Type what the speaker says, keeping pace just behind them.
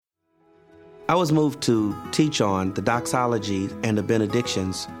I was moved to teach on the doxology and the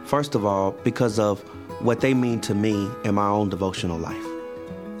benedictions, first of all, because of what they mean to me in my own devotional life.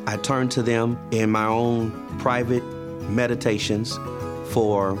 I turn to them in my own private meditations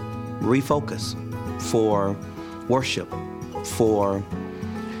for refocus, for worship, for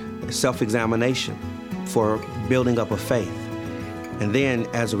self-examination, for building up a faith. And then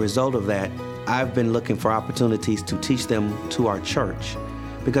as a result of that, I've been looking for opportunities to teach them to our church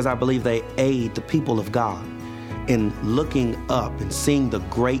because I believe they aid the people of God in looking up and seeing the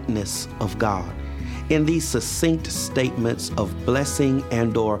greatness of God in these succinct statements of blessing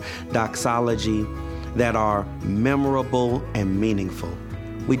and/or doxology that are memorable and meaningful.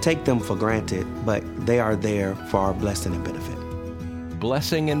 We take them for granted, but they are there for our blessing and benefit.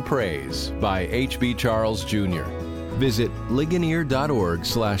 Blessing and Praise by H.B. Charles Jr. Visit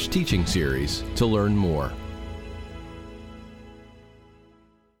Ligonier.org/teaching series to learn more.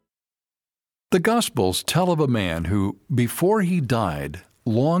 The Gospels tell of a man who, before he died,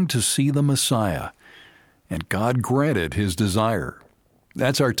 longed to see the Messiah, and God granted his desire.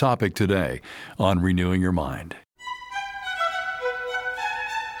 That's our topic today on Renewing Your Mind.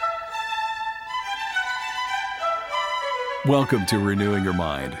 Welcome to Renewing Your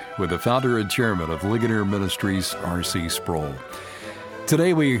Mind with the founder and chairman of Ligonier Ministries, R.C. Sproul.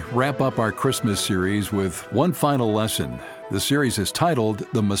 Today we wrap up our Christmas series with one final lesson. The series is titled,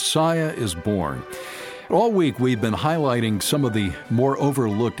 The Messiah is Born. All week we've been highlighting some of the more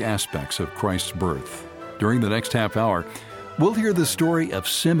overlooked aspects of Christ's birth. During the next half hour, we'll hear the story of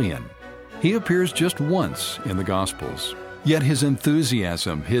Simeon. He appears just once in the Gospels. Yet his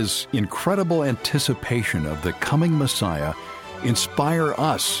enthusiasm, his incredible anticipation of the coming Messiah inspire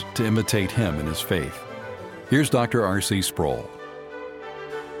us to imitate him in his faith. Here's Dr. R.C. Sproul.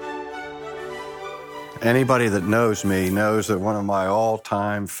 Anybody that knows me knows that one of my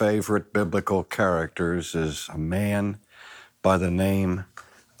all-time favorite biblical characters is a man by the name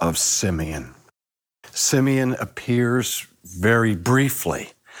of Simeon. Simeon appears very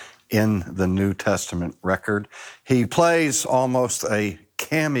briefly in the New Testament record. He plays almost a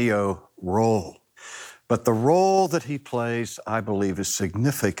cameo role. But the role that he plays, I believe, is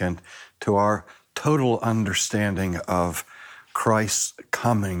significant to our total understanding of Christ's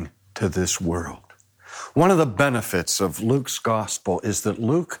coming to this world. One of the benefits of Luke's gospel is that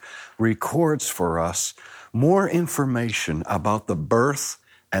Luke records for us more information about the birth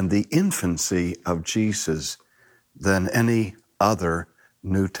and the infancy of Jesus than any other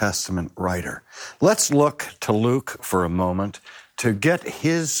New Testament writer. Let's look to Luke for a moment to get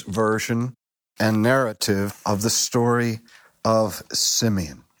his version and narrative of the story of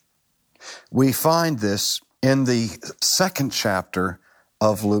Simeon. We find this in the second chapter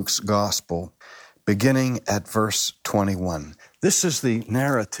of Luke's Gospel, beginning at verse 21. This is the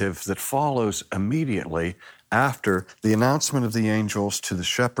narrative that follows immediately after the announcement of the angels to the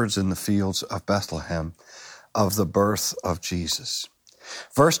shepherds in the fields of Bethlehem of the birth of Jesus.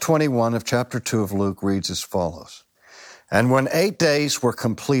 Verse 21 of chapter 2 of Luke reads as follows. And when 8 days were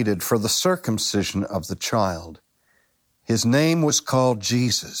completed for the circumcision of the child, his name was called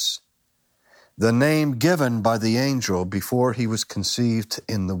Jesus, the name given by the angel before he was conceived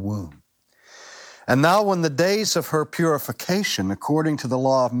in the womb. And now when the days of her purification, according to the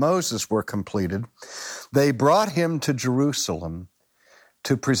law of Moses, were completed, they brought him to Jerusalem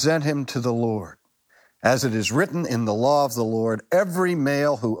to present him to the Lord. As it is written in the law of the Lord, every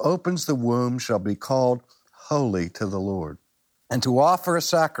male who opens the womb shall be called holy to the Lord, and to offer a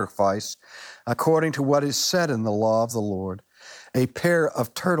sacrifice according to what is said in the law of the Lord, a pair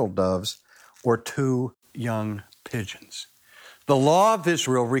of turtle doves or 2 young pigeons. The law of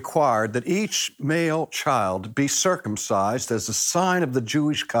Israel required that each male child be circumcised as a sign of the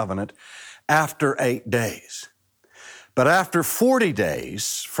Jewish covenant after 8 days. But after 40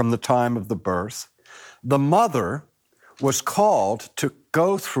 days from the time of the birth, the mother was called to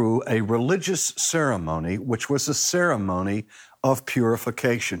go through a religious ceremony, which was a ceremony of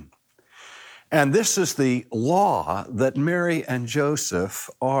purification. And this is the law that Mary and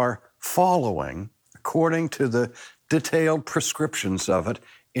Joseph are following according to the detailed prescriptions of it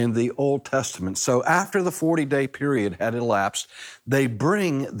in the Old Testament. So after the 40-day period had elapsed, they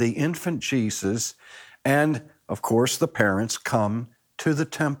bring the infant Jesus, and of course the parents come to the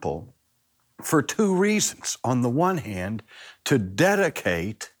temple for 2 reasons. On the one hand, to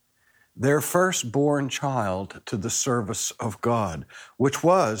dedicate their firstborn child to the service of God, which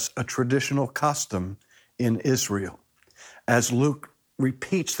was a traditional custom in Israel. As Luke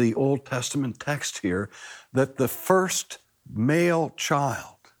repeats the Old Testament text here, that the first male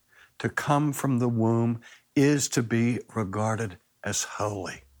child to come from the womb is to be regarded as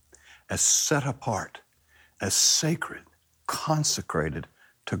holy. as set apart, as sacred, consecrated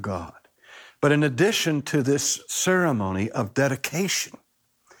to God. But in addition to this ceremony of dedication,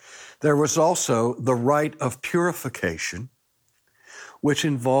 there was also the rite of purification, which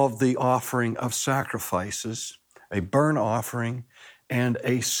involved the offering of sacrifices, a burnt offering and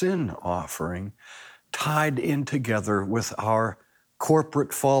a sin offering, tied in together with our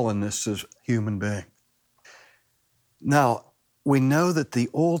corporate fallenness as human beings. Now, we know that the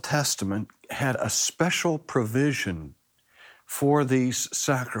Old Testament had a special provision for these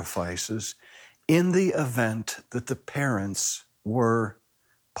sacrifices in the event that the parents were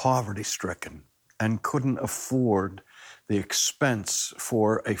poverty-stricken and couldn't afford the expense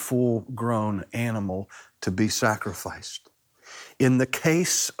for a full-grown animal to be sacrificed. In the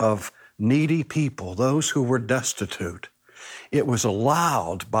case of needy people, those who were destitute, it was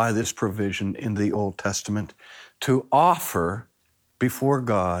allowed by this provision in the Old Testament to offer before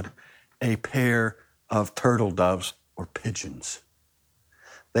God a pair of turtle doves or pigeons.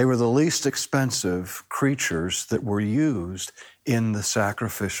 They were the least expensive creatures that were used in the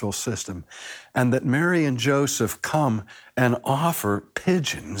sacrificial system. And that Mary and Joseph come and offer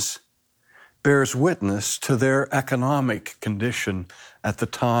pigeons bears witness to their economic condition at the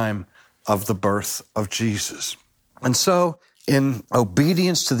time of the birth of Jesus. And so, in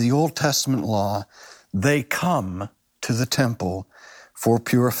obedience to the Old Testament law, they come to the temple for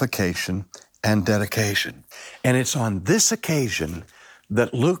purification and dedication. And it's on this occasion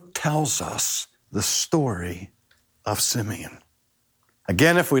that Luke tells us the story of Simeon.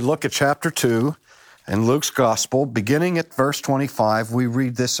 Again, if we look at chapter 2 in Luke's Gospel, beginning at verse 25, we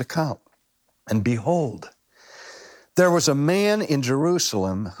read this account. And behold, there was a man in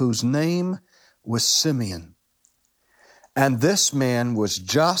Jerusalem whose name was Simeon. And this man was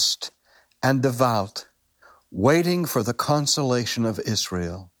just and devout, waiting for the consolation of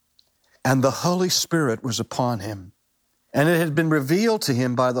Israel. And the Holy Spirit was upon him. And it had been revealed to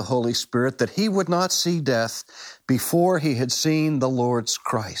him by the Holy Spirit that he would not see death before he had seen the Lord's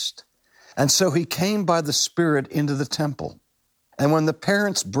Christ. And so he came by the Spirit into the temple. And when the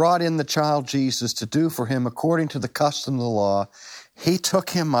parents brought in the child Jesus to do for him according to the custom of the law, he took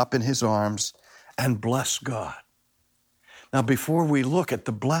him up in his arms and blessed God. Now, before we look at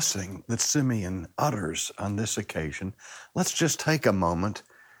the blessing that Simeon utters on this occasion, let's just take a moment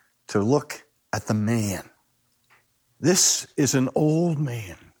to look at the man. This is an old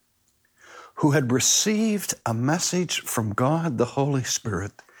man who had received a message from God, the Holy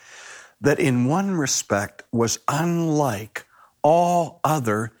Spirit, that in one respect was unlike all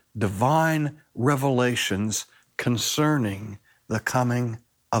other divine revelations concerning the coming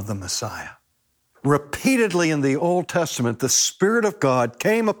of the Messiah. Repeatedly in the Old Testament, the Spirit of God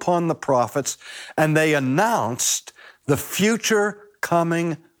came upon the prophets and they announced the future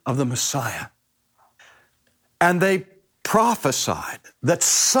coming of the Messiah. And they prophesied that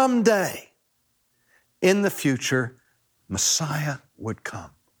someday in the future, Messiah would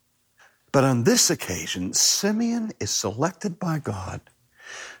come. But on this occasion, Simeon is selected by God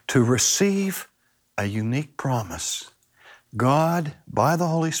to receive a unique promise. God, by the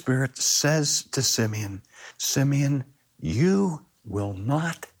Holy Spirit, says to Simeon, Simeon, you will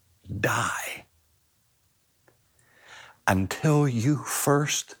not die until you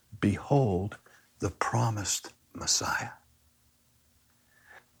first behold the promised Messiah.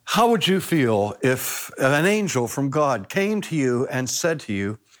 How would you feel if an angel from God came to you and said to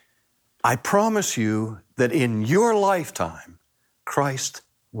you, I promise you that in your lifetime, Christ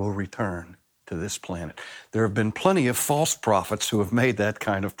will return to this planet? There have been plenty of false prophets who have made that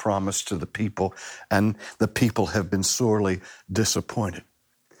kind of promise to the people, and the people have been sorely disappointed.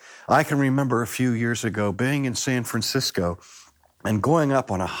 I can remember a few years ago being in San Francisco and going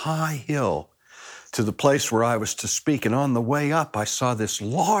up on a high hill to the place where I was to speak, and on the way up, I saw this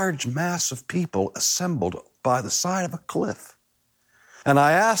large mass of people assembled by the side of a cliff. And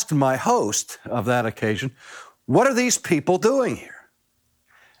I asked my host of that occasion, what are these people doing here?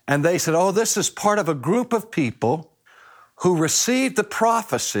 And they said, oh, this is part of a group of people who received the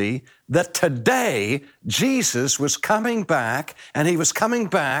prophecy that today Jesus was coming back, and he was coming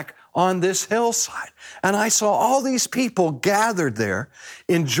back on this hillside. And I saw all these people gathered there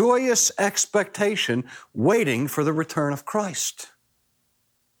in joyous expectation, waiting for the return of Christ.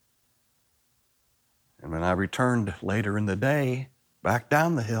 And when I returned later in the day, back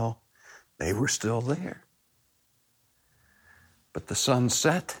down the hill, they were still there. But the sun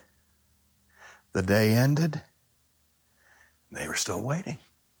set, the day ended, they were still waiting.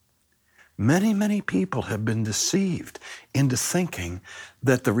 Many, many people have been deceived into thinking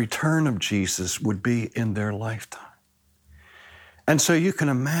that the return of Jesus would be in their lifetime. And so you can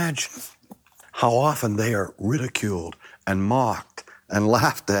imagine how often they are ridiculed and mocked and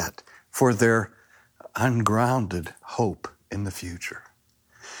laughed at for their ungrounded hope in the future.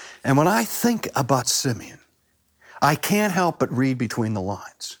 And when I think about Simeon, I can't help but read between the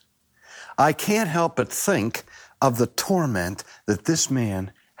lines. I can't help but think of the torment that this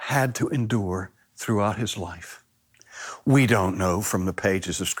man had to endure throughout his life. We don't know from the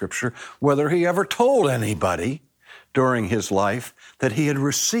pages of Scripture whether he ever told anybody during his life that he had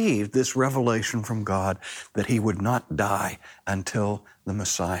received this revelation from God that he would not die until the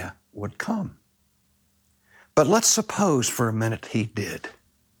Messiah would come. But let's suppose for a minute he did.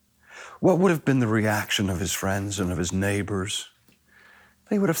 What would have been the reaction of his friends and of his neighbors?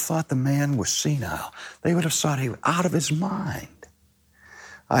 They would have thought the man was senile. They would have thought he was out of his mind.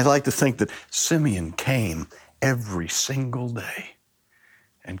 I like to think that Simeon came every single day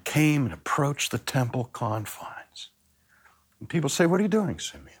and came and approached the temple confines. And people say, "What are you doing,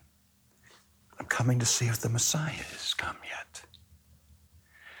 Simeon?" "I'm coming to see if the Messiah has come yet."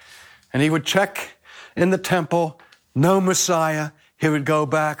 And he would check in the temple, no Messiah, he would go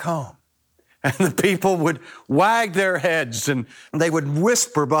back home. And the people would wag their heads and they would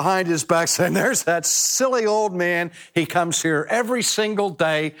whisper behind his back saying, "There's that silly old man. He comes here every single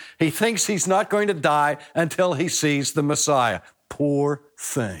day. He thinks he's not going to die until he sees the Messiah. Poor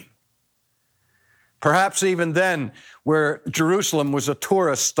thing." Perhaps even then, where Jerusalem was a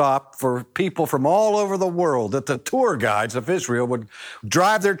tourist stop for people from all over the world, that the tour guides of Israel would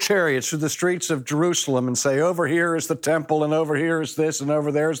drive their chariots through the streets of Jerusalem and say, "Over here is the temple, and over here is this, and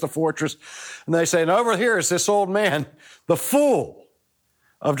over there is the fortress." And they say, "And over here is this old man, the fool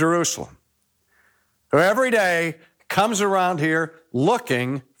of Jerusalem, who every day comes around here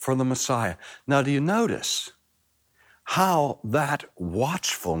looking for the Messiah." Now, do you notice how that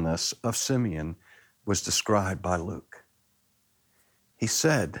watchfulness of Simeon was described by Luke? He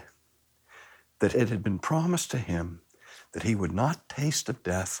said that it had been promised to him that he would not taste of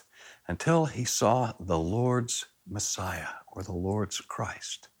death until he saw the Lord's Messiah or the Lord's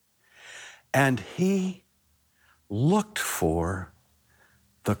Christ. And he looked for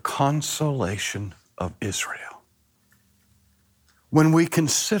the consolation of Israel. When we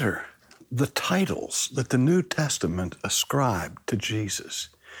consider the titles that the New Testament ascribed to Jesus,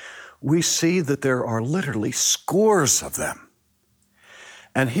 we see that there are literally scores of them.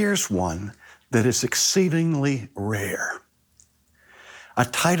 And here's one that is exceedingly rare. A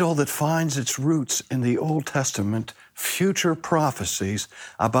title that finds its roots in the Old Testament future prophecies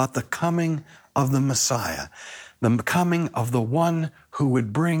about the coming of the Messiah, the coming of the one who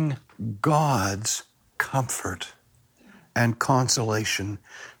would bring God's comfort and consolation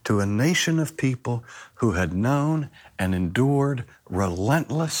to a nation of people who had known and endured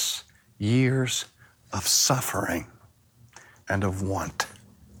relentless years of suffering and of want.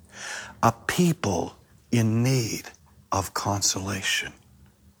 A people in need of consolation.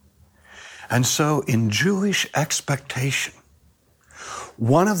 And so in Jewish expectation,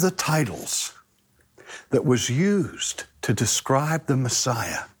 one of the titles that was used to describe the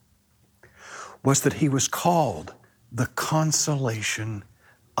Messiah was that he was called the consolation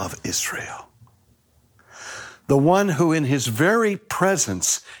of Israel. The one who in his very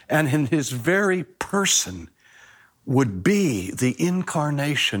presence and in his very person would be the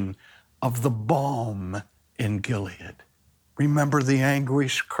incarnation of the balm in Gilead. Remember the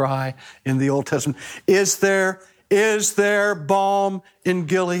anguish cry in the Old Testament? Is there balm in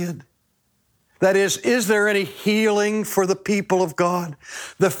Gilead? That is there any healing for the people of God?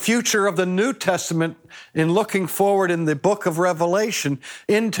 The future of the New Testament, in looking forward in the book of Revelation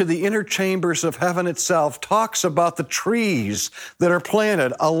into the inner chambers of heaven itself, talks about the trees that are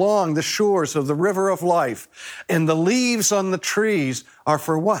planted along the shores of the river of life. And the leaves on the trees are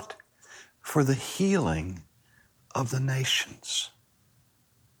for what? For the healing of the nations.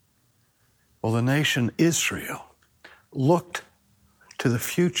 Well, the nation Israel looked to the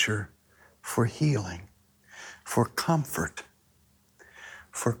future for healing, for comfort,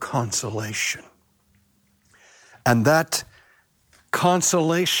 for consolation. And that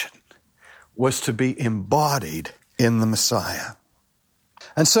consolation was to be embodied in the Messiah.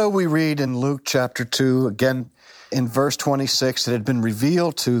 And so we read in Luke chapter 2, again in verse 26, it had been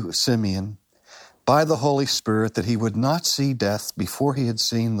revealed to Simeon by the Holy Spirit that he would not see death before he had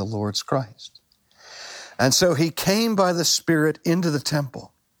seen the Lord's Christ. And so he came by the Spirit into the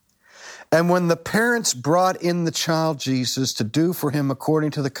temple. And when the parents brought in the child Jesus to do for him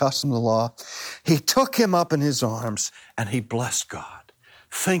according to the custom of the law, he took him up in his arms and he blessed God.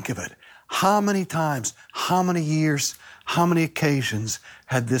 Think of it. How many times, how many years, how many occasions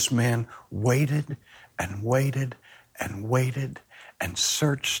had this man waited and waited and waited and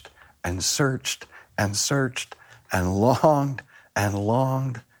searched and searched and searched and longed and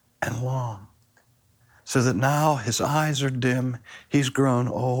longed and longed. So that now his eyes are dim, he's grown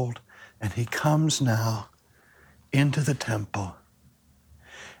old, and he comes now into the temple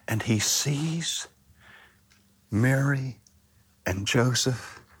and he sees Mary and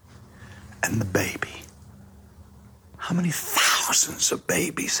Joseph and the baby. How many thousands of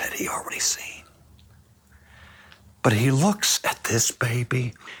babies had he already seen? But he looks at this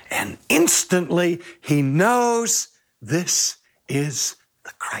baby and instantly he knows this is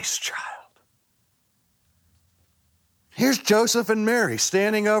the Christ child. Here's Joseph and Mary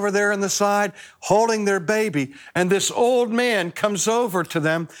standing over there on the side, holding their baby, and this old man comes over to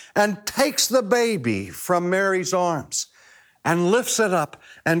them and takes the baby from Mary's arms and lifts it up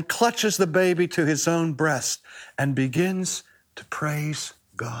and clutches the baby to his own breast and begins to praise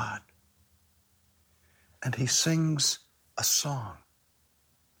God. And he sings a song,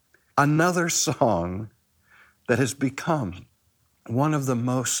 another song that has become one of the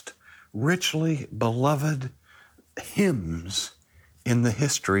most richly beloved hymns in the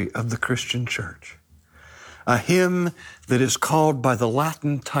history of the Christian church. A hymn that is called by the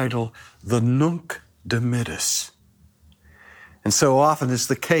Latin title, the Nunc Dimittis. And so often is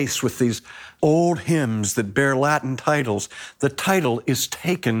the case with these old hymns that bear Latin titles. The title is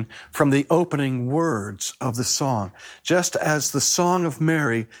taken from the opening words of the song. Just as the Song of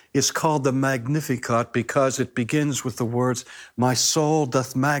Mary is called the Magnificat because it begins with the words, "My soul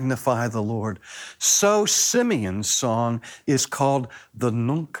doth magnify the Lord," so Simeon's song is called the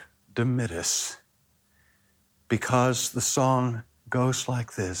Nunc Dimittis because the song goes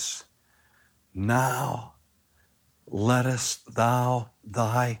like this: "Now lettest thou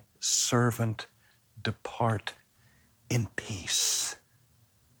thy servant depart in peace."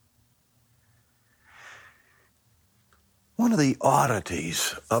 One of the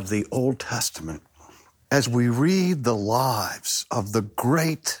oddities of the Old Testament, as we read the lives of the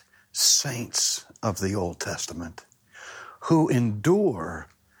great saints of the Old Testament, who endure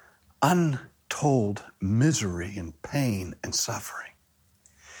untold misery and pain and suffering,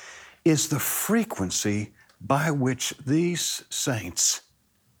 is the frequency by which these saints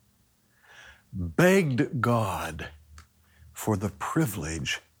begged God for the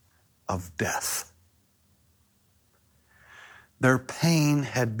privilege of death. Their pain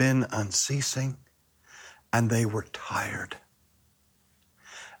had been unceasing, and they were tired,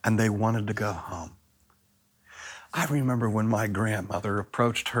 and they wanted to go home. I remember when my grandmother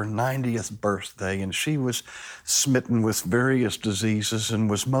approached her 90th birthday and she was smitten with various diseases and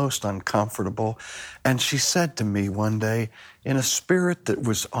was most uncomfortable. And she said to me one day, in a spirit that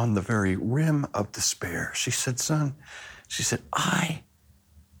was on the very rim of despair, she said, "Son," she said, "I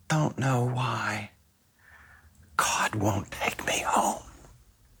don't know why God won't take me home."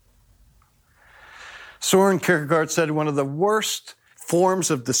 Soren Kierkegaard said one of the worst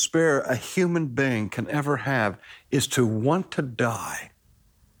forms of despair a human being can ever have is to want to die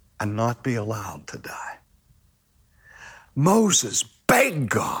and not be allowed to die. Moses begged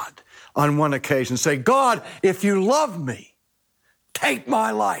God on one occasion, say, "God, if you love me, take my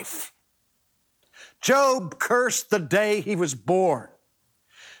life." Job cursed the day he was born.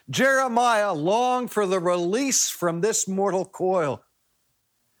 Jeremiah longed for the release from this mortal coil.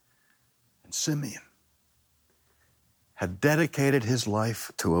 And Simeon had dedicated his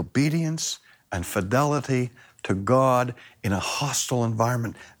life to obedience and fidelity to God in a hostile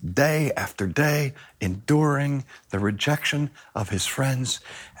environment, day after day, enduring the rejection of his friends.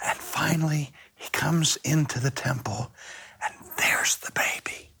 And finally, he comes into the temple, and there's the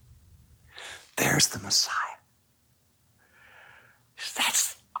baby. There's the Messiah.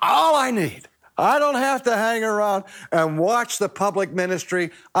 That's all I need. I don't have to hang around and watch the public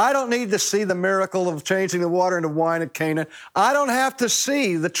ministry. I don't need to see the miracle of changing the water into wine at Cana. I don't have to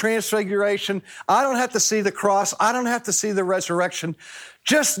see the transfiguration. I don't have to see the cross. I don't have to see the resurrection.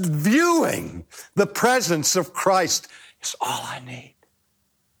 Just viewing the presence of Christ is all I need.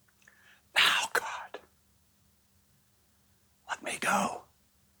 Now, God, let me go.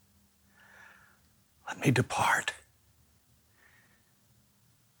 Let me depart.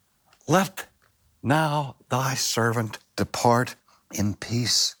 Let now thy servant depart in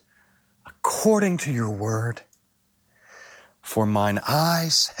peace, according to your word. For mine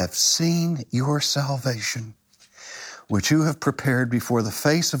eyes have seen your salvation, which you have prepared before the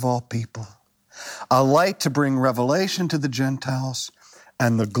face of all people, a light to bring revelation to the Gentiles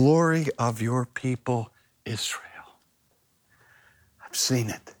and the glory of your people Israel. I've seen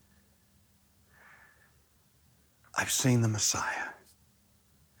it. I've seen the Messiah,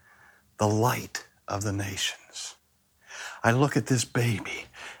 the light of the nations. I look at this baby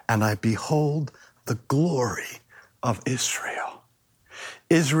and I behold the glory of Israel.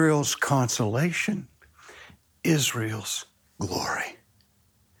 Israel's consolation, Israel's glory.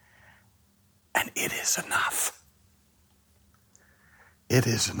 And it is enough. It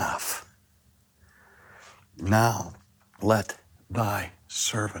is enough. Now let thy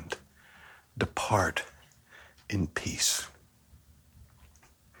servant depart in peace.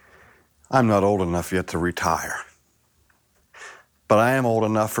 I'm not old enough yet to retire, but I am old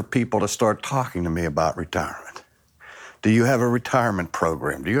enough for people to start talking to me about retirement. Do you have a retirement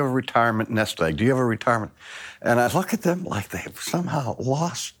program? Do you have a retirement nest egg? Do you have a retirement? And I look at them like they've somehow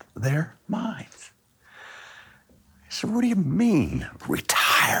lost their minds. I said, what do you mean,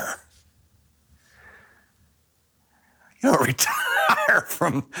 retire? You don't retire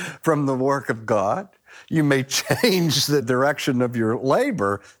from the work of God. You may change the direction of your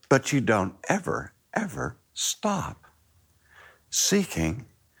labor, but you don't ever, ever stop seeking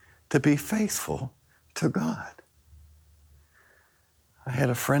to be faithful to God. I had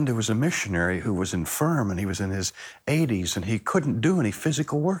a friend who was a missionary who was infirm, and he was in his 80s, and he couldn't do any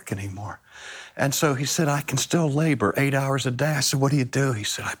physical work anymore. And so he said, I can still labor 8 hours a day. I said, what do you do? He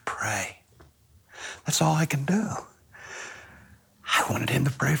said, I pray. That's all I can do. I wanted him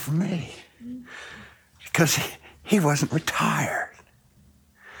to pray for me because he wasn't retired.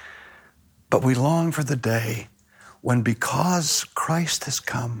 But we long for the day when, because Christ has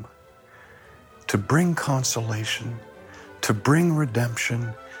come to bring consolation, to bring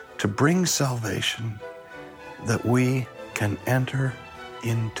redemption, to bring salvation, that we can enter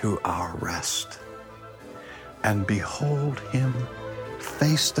into our rest and behold him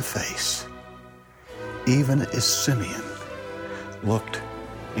face to face, even as Simeon looked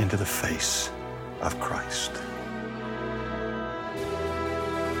into the face of Christ.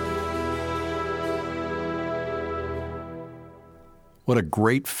 What a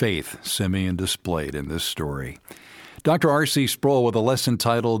great faith Simeon displayed in this story. Dr. R.C. Sproul with a lesson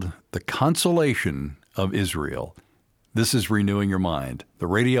titled The Consolation of Israel. This is Renewing Your Mind, the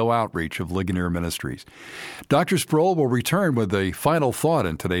radio outreach of Ligonier Ministries. Dr. Sproul will return with a final thought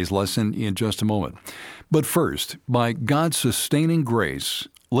in today's lesson in just a moment. But first, by God's sustaining grace,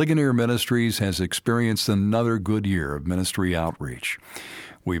 Ligonier Ministries has experienced another good year of ministry outreach.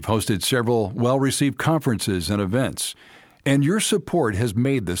 We've hosted several well-received conferences and events, and your support has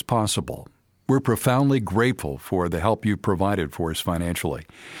made this possible. We're profoundly grateful for the help you've provided for us financially.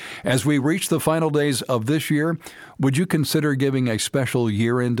 As we reach the final days of this year, would you consider giving a special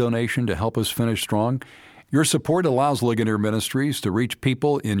year-end donation to help us finish strong? Your support allows Ligonier Ministries to reach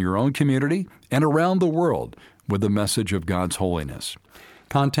people in your own community and around the world with the message of God's holiness.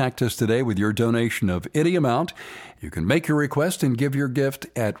 Contact us today with your donation of any amount. You can make your request and give your gift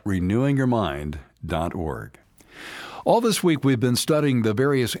at renewingyourmind.org. All this week, we've been studying the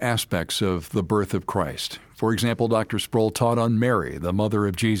various aspects of the birth of Christ. For example, Dr. Sproul taught on Mary, the mother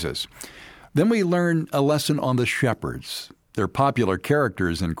of Jesus. Then we learned a lesson on the shepherds. They're popular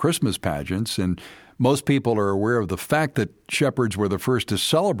characters in Christmas pageants, and most people are aware of the fact that shepherds were the first to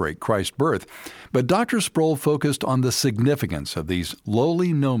celebrate Christ's birth. But Dr. Sproul focused on the significance of these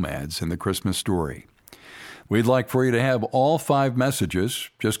lowly nomads in the Christmas story. We'd like for you to have all 5 messages.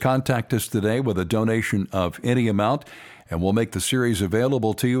 Just contact us today with a donation of any amount, and we'll make the series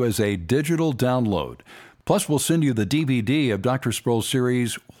available to you as a digital download. Plus, we'll send you the DVD of Dr. Sproul's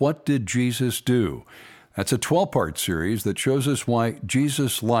series, What Did Jesus Do? That's a 12-part series that shows us why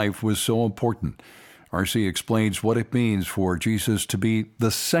Jesus' life was so important. R.C. explains what it means for Jesus to be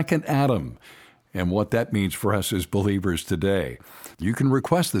the second Adam and what that means for us as believers today. You can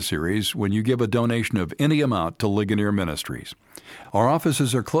request the series when you give a donation of any amount to Ligonier Ministries. Our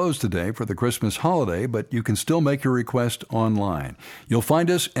offices are closed today for the Christmas holiday, but you can still make your request online. You'll find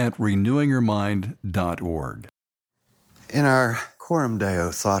us at renewingyourmind.org. In our Coram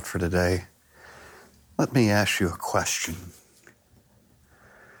Deo thought for today, let me ask you a question.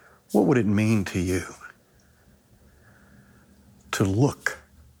 What would it mean to you to look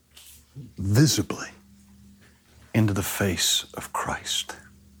visibly into the face of Christ?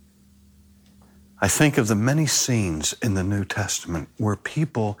 I think of the many scenes in the New Testament where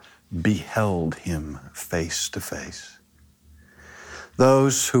people beheld him face to face.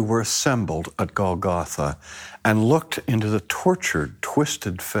 Those who were assembled at Golgotha and looked into the tortured,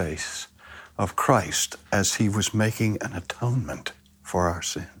 twisted face of Christ as he was making an atonement for our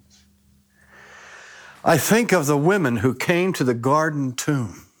sins. I think of the women who came to the garden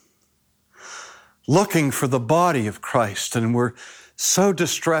tomb looking for the body of Christ and were so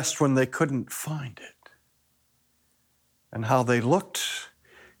distressed when they couldn't find it, and how they looked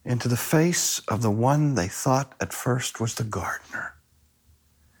into the face of the one they thought at first was the gardener.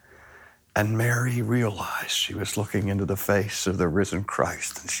 And Mary realized she was looking into the face of the risen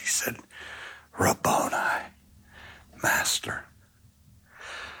Christ, and she said, Rabboni, Master.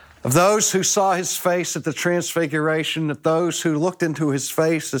 Of those who saw his face at the Transfiguration, of those who looked into his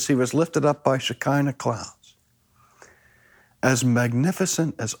face as he was lifted up by Shekinah clouds, as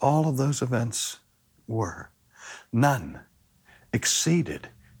magnificent as all of those events were, none exceeded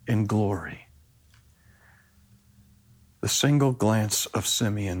in glory the single glance of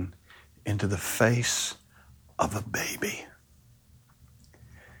Simeon into the face of a baby,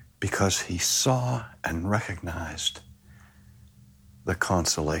 because he saw and recognized the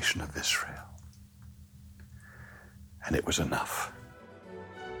consolation of Israel. And it was enough.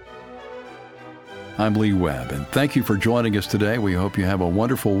 I'm Lee Webb, and thank you for joining us today. We hope you have a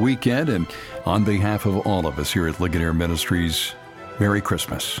wonderful weekend, and on behalf of all of us here at Ligonier Ministries, Merry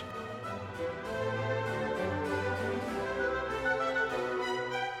Christmas.